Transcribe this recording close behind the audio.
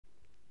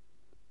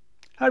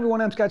Hi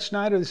everyone, I'm Scott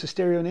Schneider. This is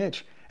Stereo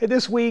Niche. Hey,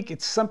 this week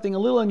it's something a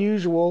little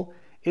unusual.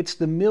 It's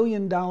the $1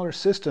 million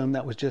system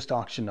that was just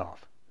auctioned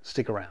off.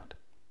 Stick around.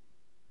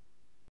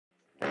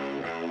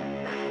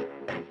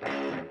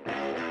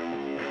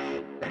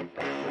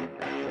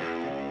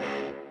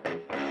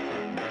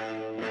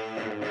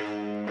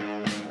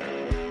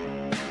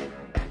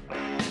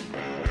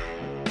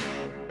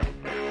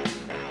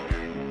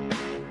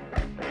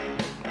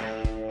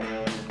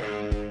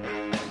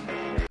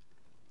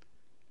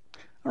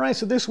 All right,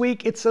 so this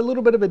week it's a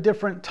little bit of a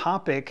different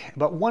topic,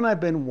 but one I've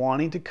been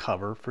wanting to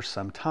cover for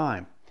some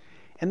time,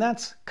 and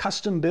that's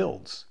custom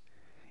builds.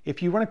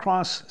 If you run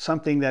across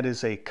something that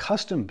is a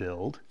custom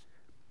build,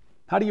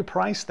 how do you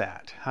price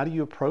that? How do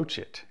you approach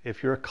it?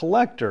 If you're a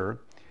collector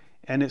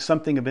and it's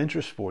something of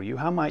interest for you,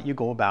 how might you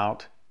go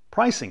about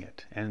pricing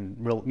it and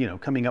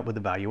coming up with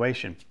a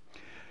valuation?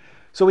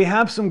 So we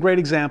have some great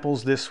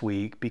examples this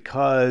week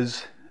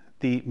because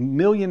the $1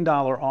 million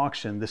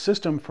auction, the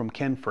system from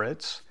Ken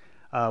Fritz,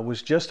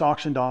 was just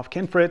auctioned off.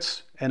 Ken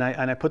Fritz, and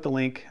I put the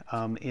link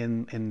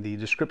in the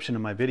description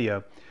of my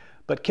video,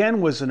 but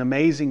Ken was an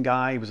amazing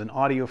guy. He was an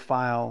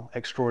audiophile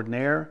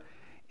extraordinaire,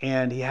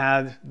 and he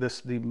had the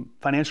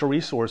financial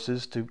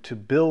resources to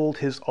build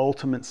his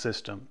ultimate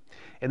system.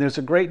 And there's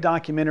a great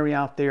documentary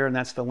out there, and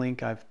that's the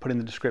link I've put in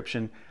the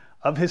description,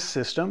 of his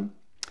system.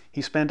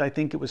 He spent, I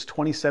think it was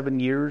 27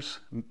 years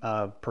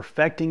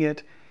perfecting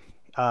it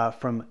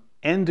from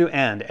end to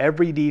end,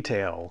 every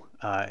detail.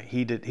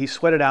 He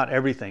sweated out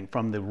everything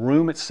from the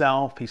room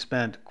itself. He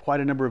spent quite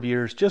a number of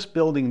years just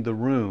building the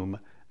room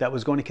that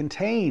was going to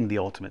contain the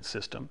ultimate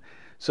system.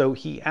 So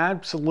he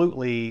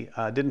absolutely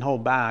didn't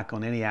hold back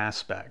on any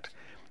aspect.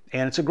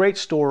 And it's a great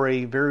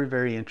story, very,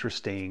 very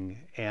interesting.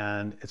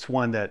 And it's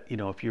one that,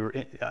 if you're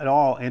at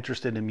all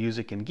interested in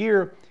music and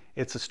gear,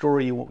 it's a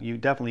story you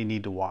definitely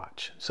need to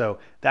watch. So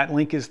that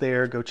link is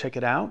there. Go check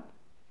it out.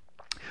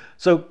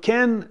 So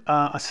Ken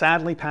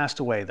sadly passed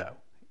away though,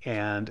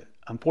 and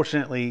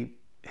unfortunately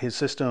his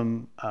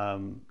system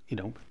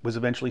was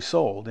eventually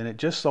sold, and it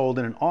just sold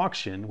in an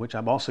auction, which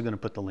I'm also going to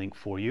put the link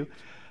for you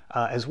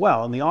as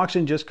well, and the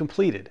auction just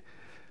completed.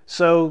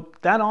 So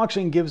that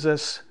auction gives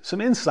us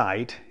some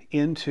insight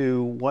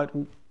into what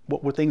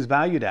were things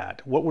valued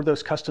at, what were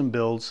those custom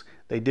builds.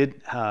 They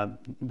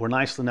were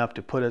nice enough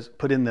to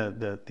put in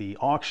the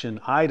auction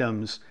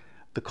items,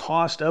 the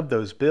cost of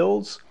those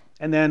builds,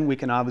 and then we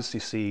can obviously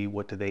see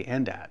what do they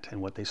end at and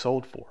what they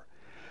sold for.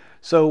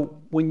 So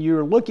when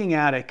you're looking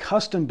at a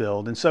custom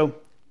build, and so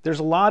there's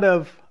a lot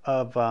of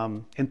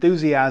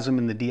enthusiasm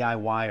in the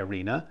DIY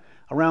arena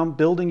around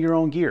building your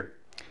own gear.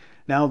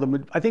 Now,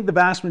 I think the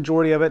vast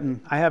majority of it,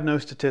 and I have no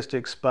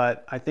statistics,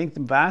 but I think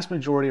the vast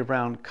majority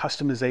around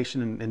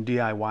customization and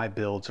DIY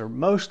builds are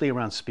mostly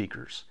around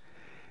speakers.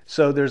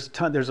 So there's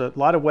a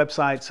lot of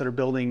websites that are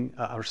building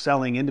or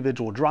selling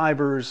individual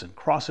drivers and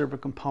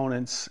crossover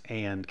components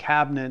and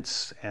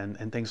cabinets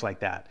and things like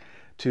that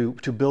to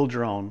build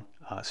your own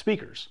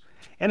speakers.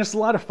 And it's a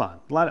lot of fun.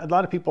 A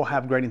lot of people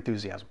have great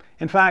enthusiasm.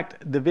 In fact,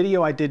 the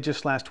video I did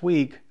just last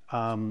week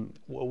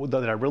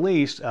that I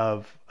released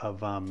of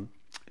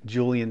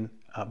Julian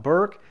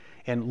Burke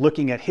and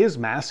looking at his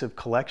massive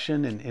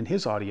collection and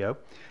his audio,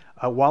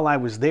 while I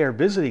was there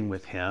visiting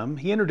with him,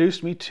 he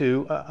introduced me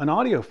to an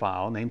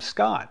audiophile named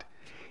Scott.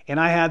 And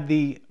I had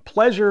the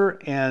pleasure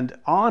and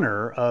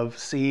honor of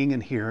seeing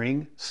and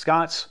hearing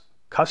Scott's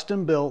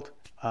custom-built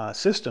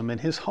system in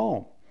his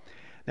home.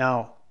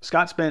 Now,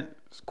 Scott spent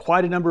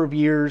quite a number of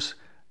years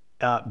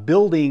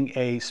building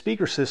a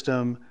speaker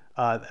system.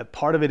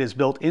 Part of it is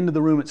built into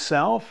the room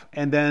itself,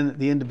 and then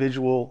the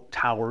individual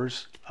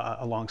towers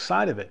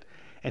alongside of it.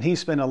 And he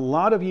spent a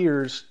lot of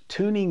years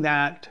tuning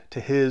that to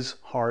his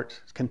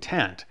heart's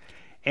content.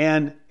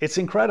 And it's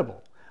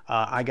incredible.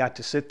 I got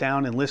to sit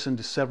down and listen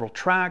to several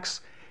tracks,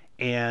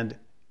 and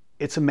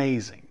it's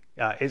amazing.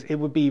 It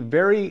would be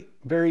very,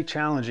 very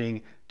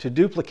challenging to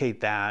duplicate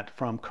that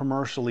from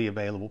commercially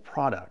available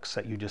products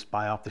that you just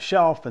buy off the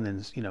shelf and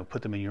then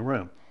put them in your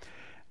room.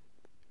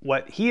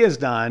 What he has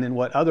done, and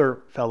what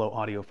other fellow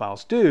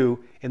audiophiles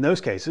do in those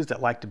cases that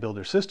like to build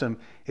their system,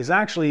 is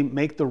actually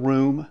make the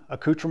room,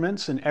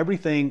 accoutrements, and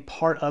everything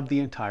part of the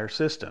entire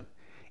system.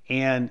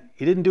 And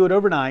he didn't do it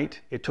overnight.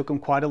 It took him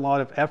quite a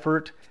lot of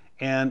effort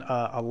and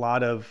a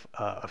lot of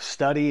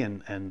study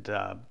and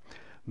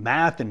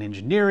math and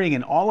engineering,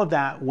 and all of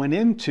that went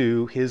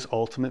into his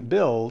ultimate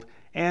build.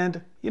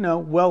 And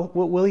well,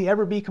 will he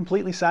ever be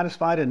completely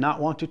satisfied and not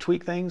want to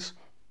tweak things?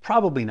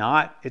 Probably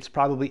not. It's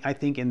probably, I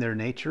think, in their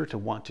nature to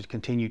want to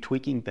continue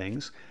tweaking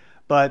things.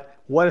 But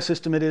what a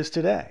system it is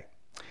today.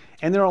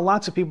 And there are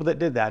lots of people that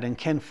did that, and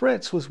Ken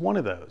Fritz was one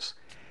of those.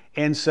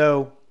 And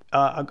so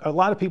a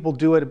lot of people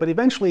do it, but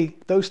eventually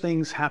those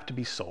things have to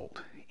be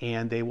sold,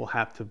 and they will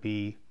have to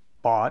be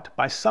bought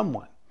by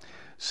someone.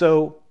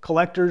 So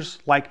collectors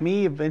like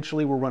me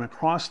eventually will run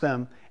across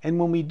them, and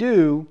when we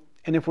do,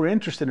 and if we're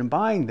interested in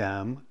buying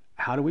them,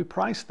 how do we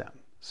price them?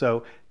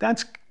 So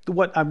that's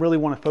what I really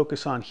want to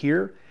focus on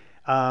here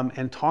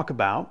and talk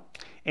about.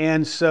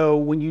 And so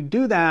when you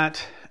do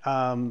that,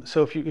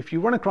 so if you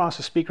run across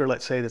a speaker,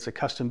 let's say that's a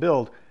custom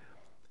build,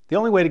 The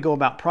only way to go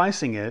about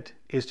pricing it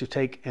is to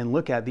take and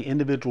look at the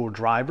individual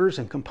drivers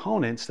and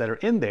components that are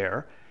in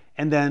there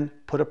and then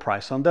put a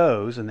price on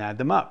those and add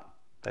them up.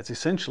 That's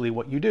essentially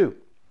what you do.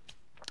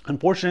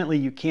 Unfortunately,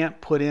 you can't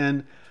put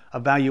in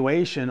a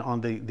valuation on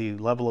the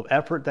level of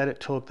effort that it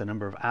took, the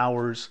number of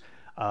hours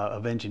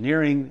of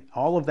engineering.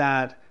 All of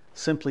that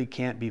simply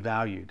can't be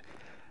valued.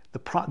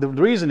 The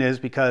reason is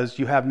because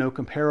you have no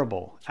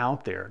comparable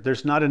out there.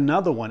 There's not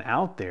another one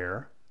out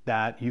there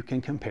that you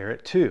can compare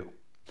it to.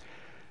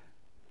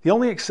 The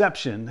only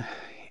exception,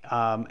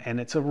 and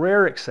it's a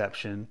rare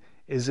exception,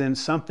 is in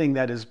something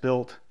that is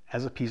built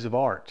as a piece of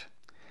art.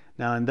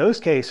 Now, in those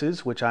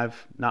cases, which I've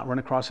not run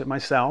across it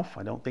myself,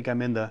 I don't think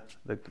I'm in the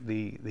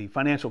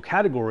financial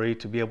category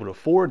to be able to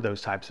afford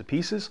those types of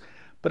pieces,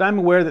 but I'm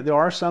aware that there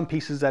are some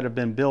pieces that have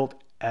been built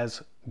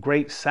as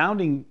great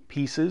sounding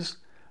pieces,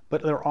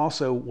 but they're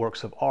also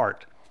works of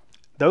art.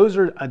 Those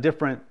are a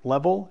different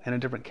level and a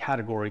different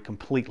category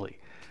completely.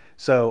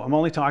 So I'm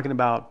only talking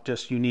about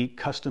just unique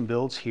custom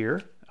builds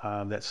here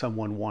that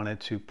someone wanted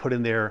to put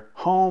in their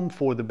home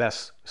for the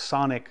best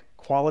sonic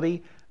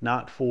quality,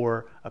 not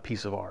for a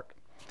piece of art.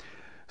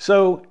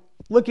 So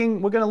we're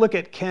going to look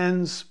at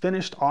Ken's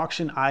finished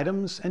auction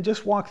items and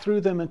just walk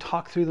through them and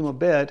talk through them a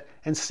bit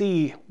and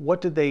see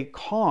what did they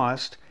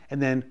cost and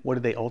then what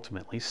did they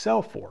ultimately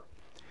sell for.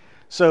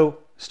 So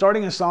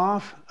starting us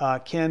off,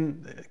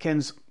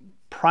 Ken's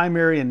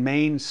primary and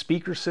main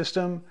speaker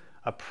system,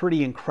 a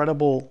pretty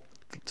incredible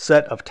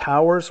set of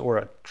towers, or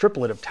a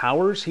triplet of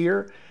towers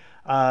here.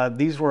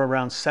 These were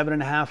around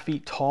 7.5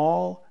 feet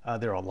tall.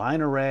 They're a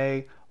line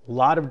array, a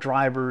lot of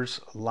drivers,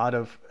 a lot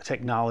of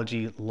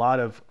technology, a lot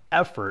of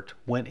effort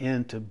went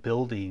into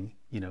building,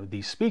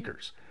 these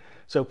speakers.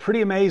 So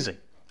pretty amazing.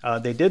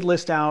 They did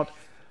list out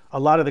a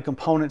lot of the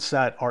components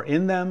that are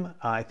in them.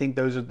 I think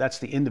that's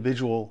the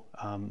individual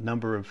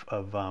number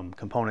of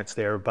components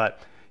there,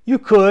 but you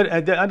could,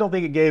 I don't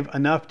think it gave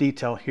enough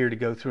detail here to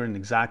go through and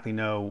exactly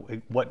know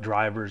what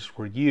drivers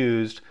were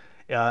used.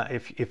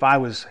 If I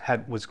was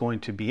going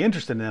to be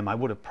interested in them, I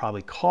would have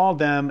probably called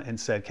them and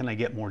said, can I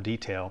get more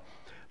detail?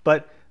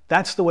 But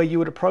that's the way you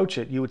would approach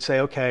it. You would say,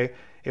 okay,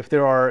 if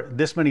there are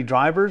this many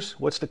drivers,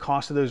 what's the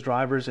cost of those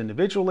drivers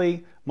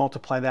individually?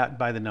 Multiply that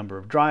by the number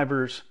of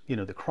drivers, the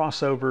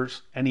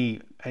crossovers,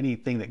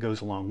 anything that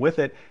goes along with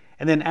it,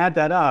 and then add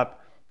that up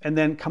and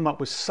then come up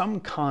with some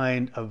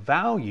kind of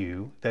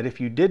value that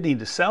if you did need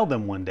to sell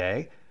them one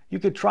day, you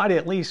could try to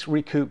at least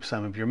recoup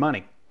some of your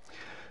money.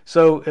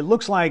 So it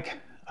looks like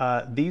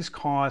these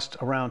cost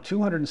around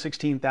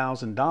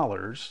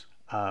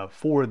 $216,000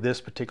 for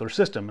this particular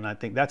system, and I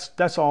think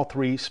that's all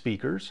three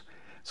speakers.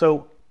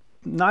 So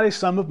not a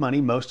sum of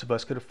money most of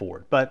us could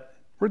afford, but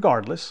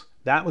regardless,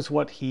 that was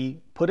what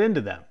he put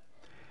into them.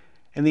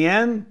 In the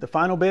end, the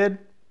final bid,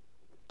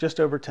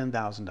 just over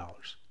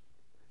 $10,000.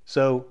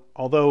 So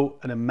although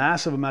a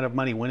massive amount of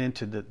money went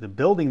into the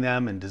building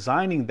them and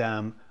designing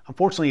them,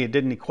 unfortunately it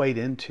didn't equate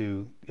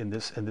into in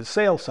the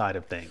sales side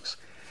of things.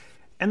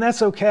 And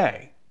that's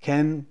okay.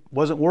 Ken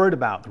wasn't worried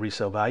about the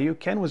resale value.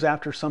 Ken was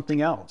after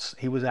something else.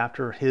 He was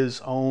after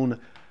his own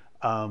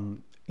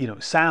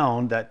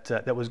sound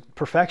that was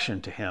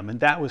perfection to him, and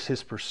that was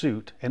his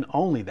pursuit, and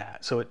only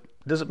that. So it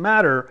doesn't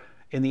matter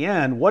in the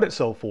end what it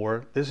sold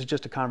for. This is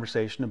just a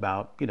conversation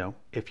about,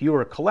 if you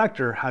were a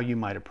collector, how you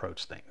might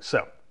approach things.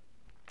 So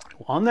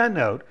on that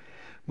note,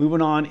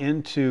 moving on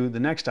into the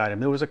next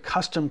item, there was a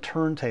custom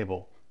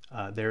turntable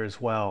there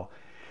as well.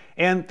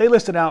 And they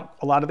listed out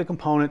a lot of the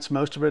components.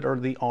 Most of it are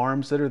the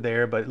arms that are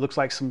there, but it looks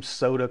like some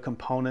SOTA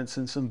components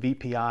and some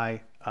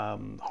VPI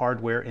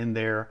hardware in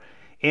there.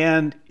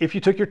 And if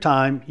you took your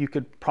time, you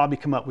could probably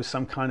come up with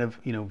some kind of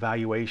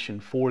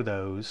valuation for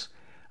those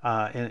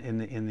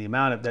in the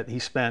amount that he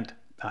spent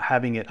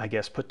having it, I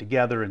guess, put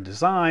together and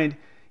designed.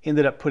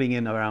 Ended up putting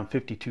in around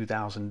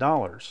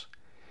 $52,000.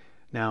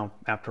 Now,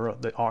 after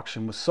the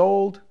auction was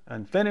sold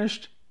and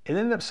finished, it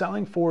ended up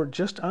selling for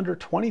just under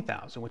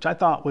 $20,000, which I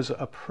thought was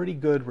a pretty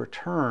good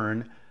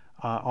return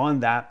on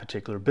that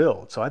particular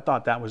build. So I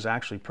thought that was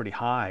actually pretty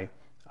high.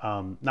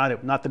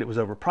 Not that it was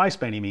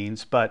overpriced by any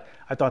means, but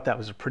I thought that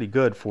was pretty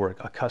good for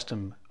a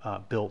custom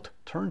built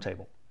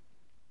turntable.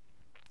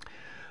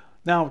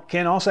 Now,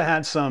 Ken also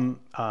had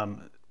some,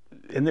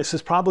 and this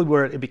is probably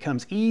where it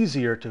becomes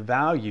easier to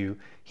value,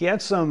 he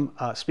had some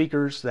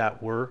speakers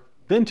that were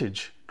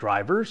vintage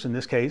drivers, in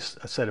this case,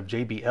 a set of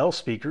JBL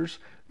speakers.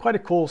 Quite a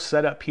cool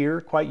setup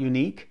here, quite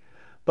unique.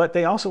 But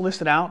they also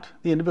listed out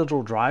the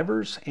individual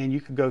drivers, and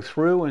you could go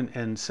through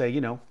and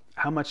say,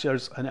 how much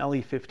is an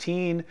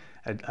LE15,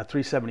 a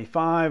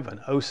 375,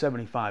 an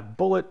 075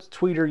 bullet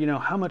tweeter,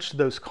 how much do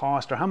those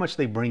cost, or how much are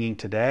they bringing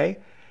today,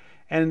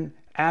 and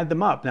add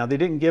them up. Now, they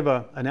didn't give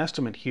an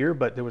estimate here,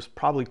 but there was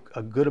probably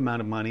a good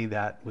amount of money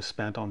that was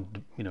spent on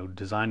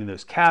designing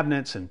those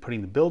cabinets and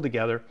putting the build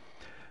together.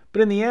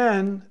 But in the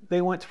end,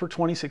 they went for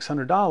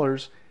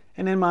 $2,600,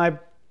 and in my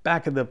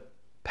back of the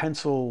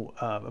pencil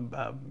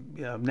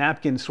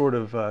napkin sort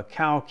of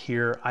calc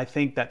here, I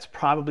think that's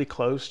probably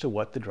close to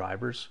what the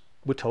drivers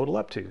would total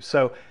up to.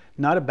 So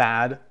not a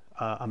bad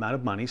amount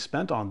of money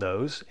spent on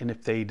those, and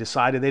if they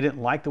decided they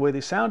didn't like the way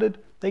they sounded,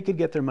 they could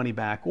get their money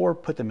back or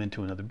put them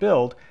into another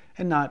build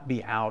and not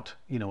be out,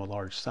 a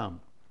large sum.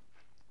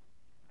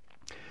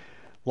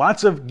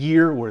 Lots of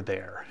gear were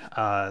there.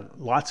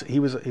 He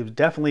was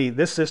definitely,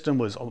 this system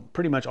was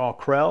pretty much all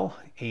Krell,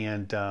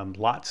 and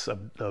lots of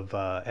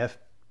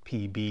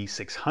FPB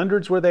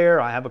 600s were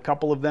there. I have a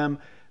couple of them.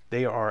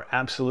 They are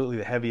absolutely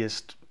the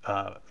heaviest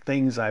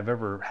things I've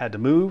ever had to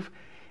move.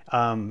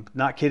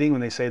 Not kidding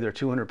when they say they're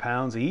 200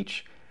 pounds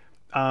each.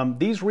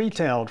 These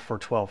retailed for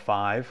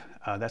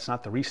 $12,500. That's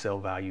not the resale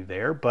value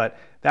there, but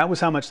that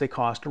was how much they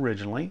cost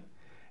originally.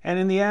 And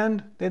in the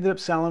end, they ended up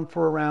selling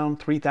for around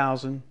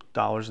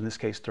 $3,000, in this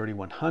case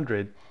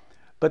 $3,100.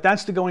 But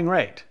that's the going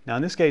rate. Now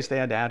in this case, they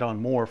had to add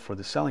on more for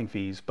the selling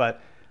fees,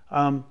 but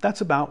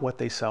that's about what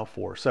they sell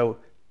for. So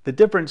the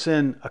difference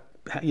in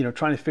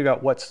trying to figure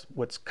out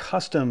what's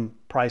custom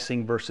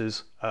pricing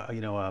versus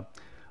a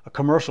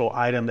commercial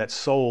item that's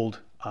sold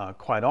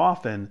quite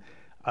often,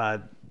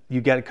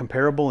 you get it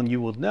comparable and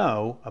you will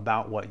know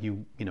about what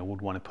you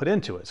would want to put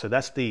into it. So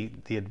that's the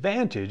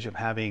advantage of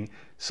having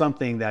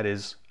something that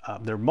is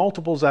there are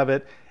multiples of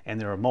it and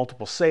there are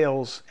multiple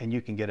sales, and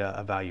you can get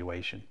a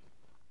valuation.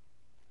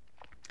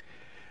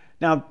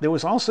 Now there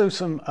was also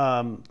some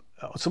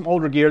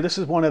older gear. This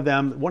is one of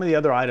them. One of the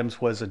other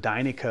items was a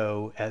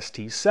Dynaco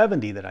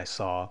ST70 that I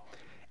saw,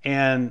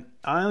 and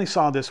I only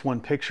saw this one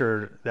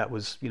picture that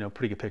was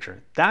pretty good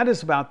picture. That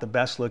is about the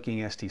best looking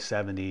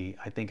ST70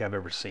 I think I've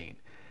ever seen.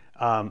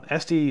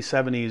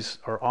 ST70s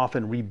are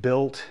often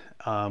rebuilt,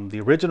 the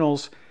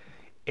originals,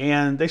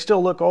 and they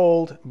still look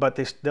old, but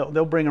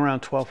they'll bring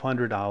around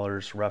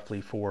 $1,200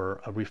 roughly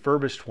for a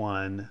refurbished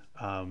one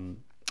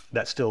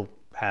that still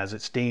has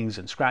its dings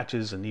and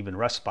scratches and even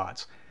rust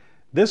spots.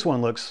 This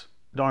one looks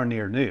darn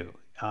near new.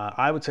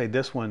 I would say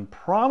this one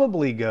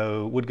probably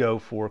would go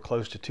for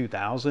close to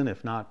 $2,000,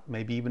 if not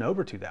maybe even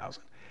over $2,000,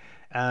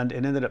 and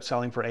it ended up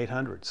selling for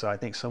 $800. So I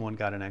think someone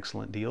got an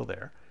excellent deal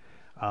there.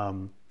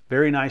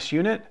 Very nice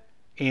unit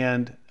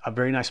and a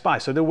very nice buy.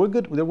 So there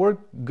were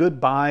good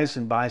buys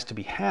and buys to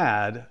be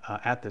had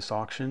at this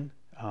auction.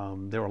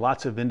 There were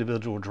lots of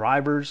individual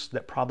drivers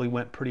that probably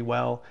went pretty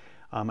well.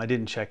 I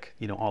didn't check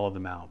all of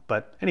them out,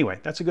 but anyway,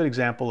 that's a good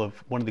example of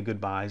one of the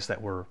good buys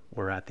that were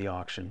at the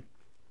auction.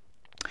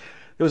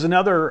 There was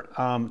another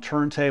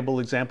turntable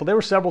example. There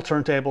were several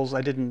turntables.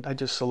 I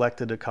just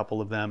selected a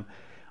couple of them.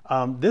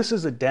 This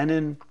is a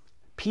Denon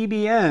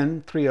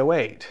PBN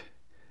 308.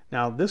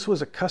 Now this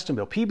was a custom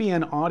build.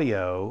 PBN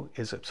Audio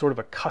is sort of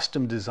a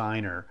custom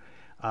designer.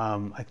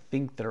 I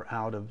think they're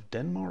out of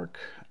Denmark,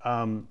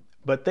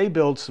 but they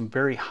build some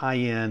very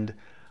high-end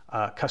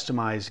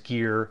customized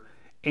gear,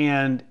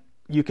 and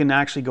you can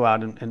actually go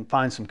out and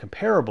find some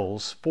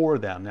comparables for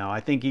them. Now, I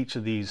think each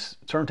of these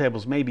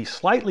turntables may be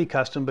slightly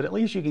custom, but at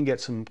least you can get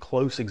some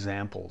close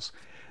examples.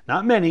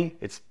 Not many,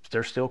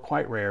 they're still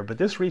quite rare, but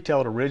this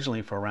retailed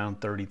originally for around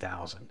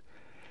 $30,000.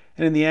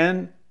 And in the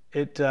end,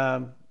 it,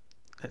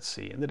 let's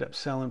see, ended up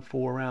selling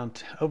for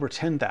around over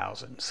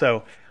 $10,000.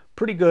 So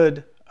pretty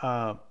good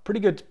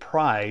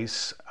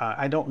price.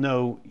 I don't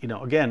know,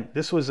 again,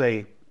 this was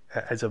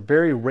as a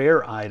very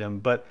rare item,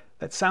 but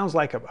that sounds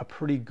like a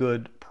pretty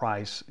good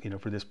price,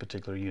 for this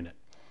particular unit.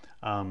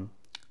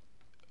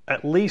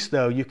 At least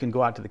though, you can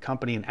go out to the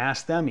company and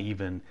ask them,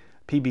 even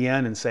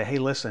PBN, and say, hey,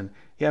 listen,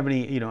 you have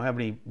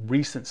any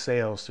recent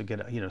sales to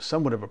get a,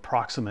 somewhat of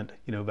approximate,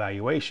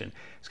 valuation.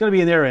 It's going to be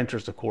in their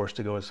interest, of course,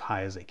 to go as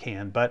high as they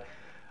can, but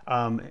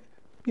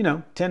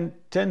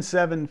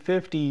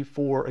 $10,750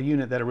 for a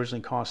unit that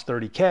originally cost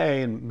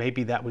 $30K, and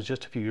maybe that was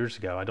just a few years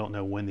ago. I don't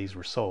know when these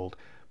were sold.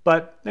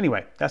 But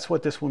anyway, that's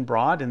what this one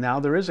brought, and now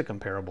there is a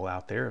comparable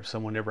out there if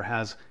someone ever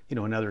has,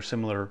 another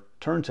similar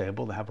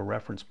turntable to have a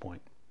reference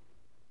point.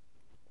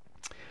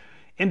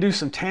 And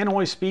some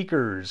Tannoy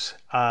speakers.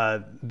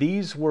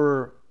 These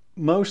were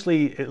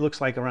mostly, it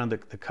looks like, around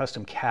the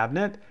custom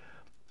cabinet.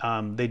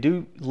 They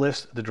do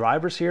list the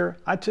drivers here.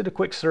 I did a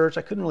quick search.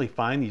 I couldn't really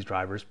find these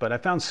drivers, but I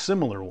found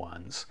similar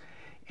ones.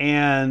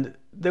 And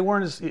they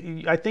weren't as,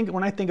 I think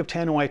when I think of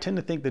Tannoy, I tend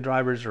to think the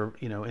drivers are,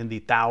 in the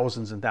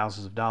thousands and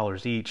thousands of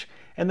dollars each.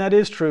 And that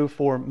is true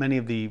for many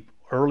of the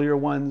earlier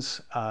ones.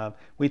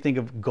 We think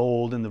of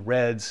gold and the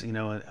reds,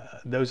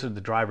 those are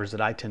the drivers that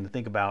I tend to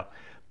think about.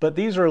 But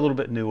these are a little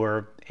bit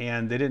newer,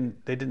 and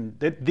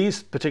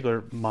these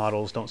particular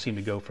models don't seem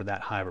to go for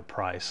that high of a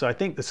price. So I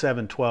think the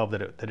 712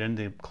 that it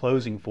ended up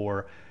closing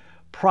for,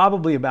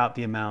 probably about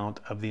the amount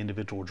of the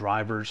individual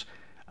drivers,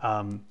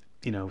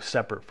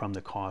 separate from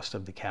the cost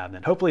of the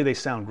cabinet. Hopefully they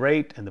sound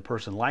great and the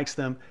person likes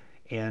them,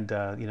 and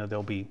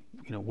they'll be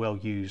well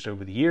used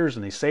over the years,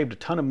 and they saved a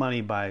ton of money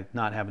by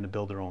not having to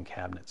build their own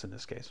cabinets in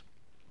this case.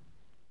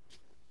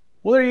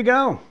 Well, there you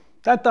go.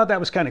 I thought that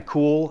was kind of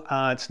cool.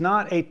 It's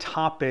not a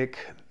topic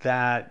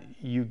that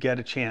you get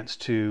a chance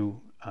to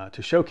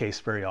showcase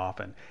very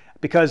often,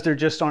 because there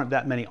just aren't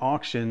that many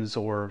auctions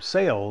or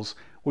sales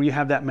where you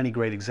have that many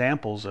great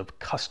examples of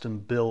custom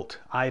built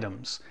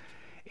items.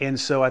 And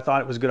so I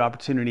thought it was a good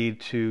opportunity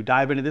to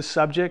dive into this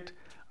subject.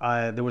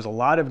 There was a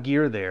lot of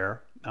gear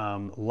there,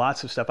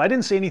 Lots of stuff. I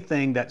didn't see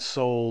anything that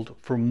sold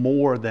for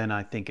more than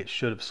I think it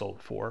should have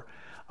sold for.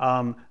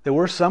 There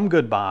were some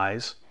good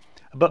buys,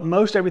 but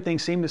most everything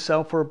seemed to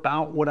sell for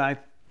about what I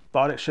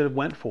thought it should have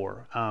went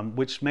for,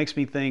 which makes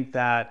me think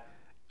that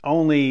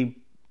only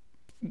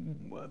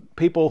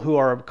people who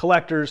are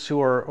collectors,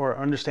 who are or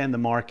understand the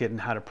market and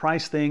how to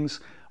price things,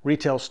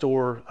 retail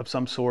store of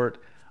some sort,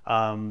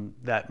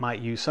 that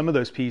might use some of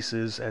those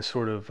pieces as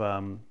sort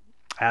of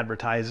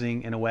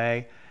advertising in a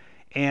way.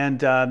 And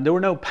there were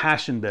no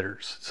passion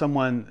bidders.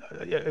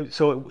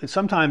 So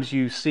sometimes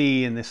you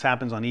see, and this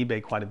happens on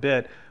eBay quite a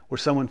bit, where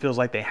someone feels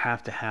like they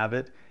have to have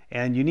it,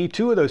 and you need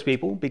two of those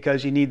people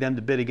because you need them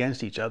to bid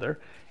against each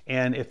other.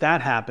 And if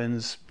that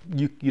happens,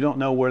 you don't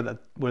know where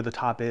the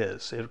top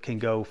is. It can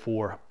go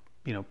for,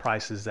 you know,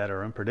 prices that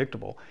are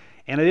unpredictable.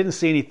 And I didn't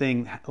see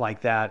anything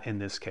like that in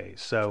this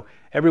case. So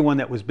everyone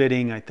that was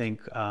bidding, I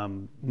think,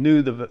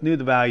 knew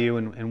the value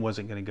and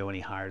wasn't going to go any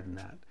higher than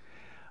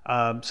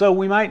that. So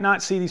we might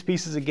not see these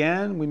pieces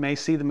again. We may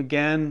see them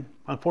again,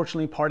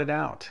 unfortunately, parted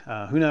out.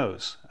 Who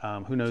knows?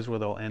 Who knows where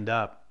they'll end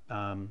up?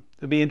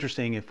 It'll be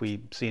interesting if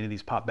we see any of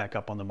these pop back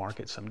up on the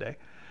market someday.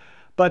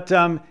 But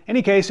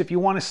any case, if you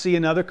want to see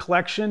another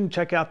collection,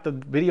 check out the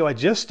video I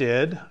just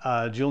did,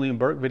 Julian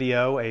Burke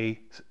video, a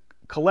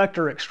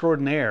collector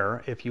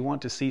extraordinaire. If you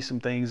want to see some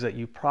things that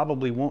you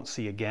probably won't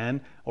see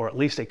again, or at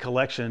least a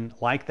collection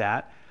like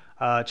that,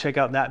 check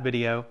out that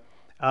video.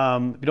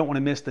 If you don't want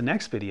to miss the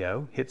next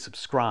video, hit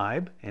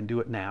subscribe and do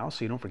it now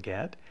so you don't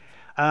forget.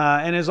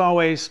 And as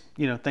always,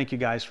 you know, thank you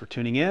guys for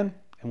tuning in,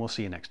 and we'll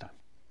see you next time.